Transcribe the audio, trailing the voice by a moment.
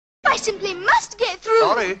I simply must get through.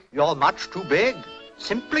 Sorry, you're much too big.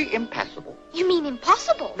 Simply impassable. You mean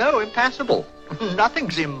impossible? No, impassable.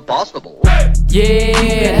 Nothing's impossible.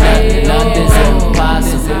 Yeah, nothing's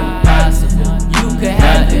impossible. You can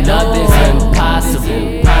have it. Nothing's impossible.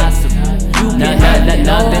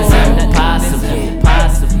 Nothing's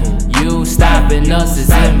impossible. You stopping us is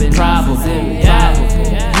improbable. Nothing's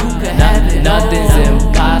impossible. Nothing's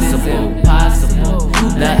impossible.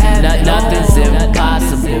 Nothing's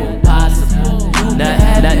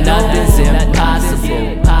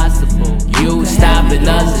impossible. You stopping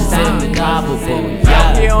us is improbable.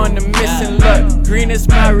 Out here on the mission, look, green is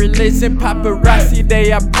my religion. Paparazzi,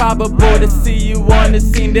 they are probable to see you on the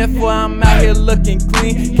scene. Therefore, I'm out here looking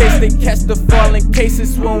clean. Case they catch the falling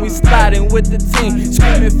cases when we sliding with the team.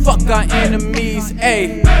 Screaming, fuck our enemies,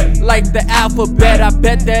 ayy. Like the alphabet, I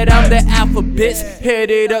bet that I'm the alpha bitch.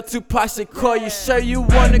 Headed up to Shakur, you sure you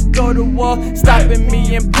wanna go to war? Stopping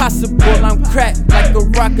me impossible, I'm cracked like a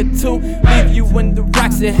rocket too. Leave you in the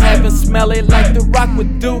rocks in heaven, smell it like the rock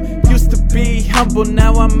would do. Used to be humble,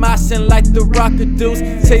 now I'm moshing like the rock would do.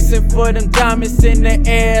 Chasing for them diamonds in the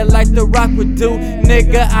air like the rock would do.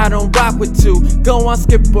 Nigga, I don't rock with you. Go on,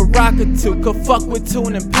 skip a rock or two. Could fuck with two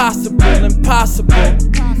and impossible.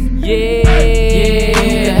 Yeah,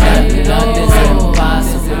 nothing's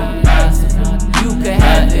impossible. You can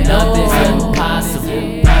have it, nothing's impossible.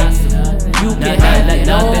 You can have it,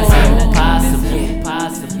 nothing's impossible.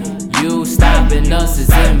 You stopping us is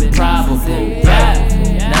improbable.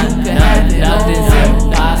 Nothing's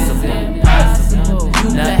impossible.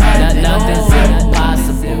 Nothing's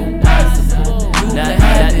impossible.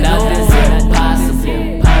 Nothing's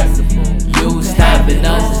impossible. You stopping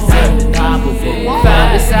us is improbable. Found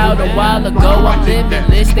this out a while ago, I'm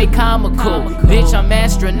limitless, they comical. Bitch, I'm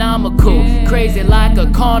astronomical, crazy like a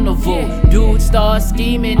carnival. Dude start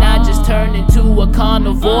scheming, I just turn into a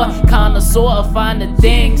carnivore. Connoisseur of finer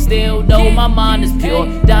things, still know my mind is pure.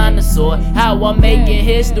 Dinosaur, how I'm making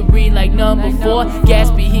history like number 4.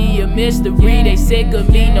 Gatsby, he a mystery, they sick of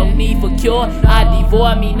me, no need for cure. I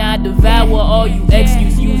devour, I devour all you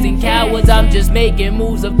excuse using cowards. I'm just making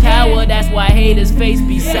moves of power, that's why haters' face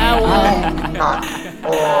be sour.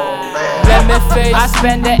 Let me face, I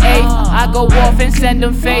spend the 8, I go off and send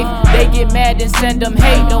them faith. They get mad and send them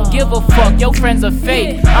hate, don't give a fuck, your friends are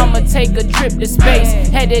fake. I'ma take a trip to space,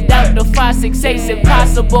 headed out to 568.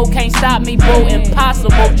 Impossible, can't stop me, boo.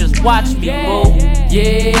 Impossible, just watch me, boo.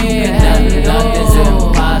 Yeah, nothing's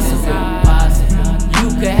impossible. You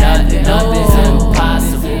can have it, nothing's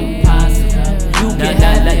impossible. You can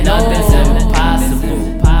have it, nothing's impossible.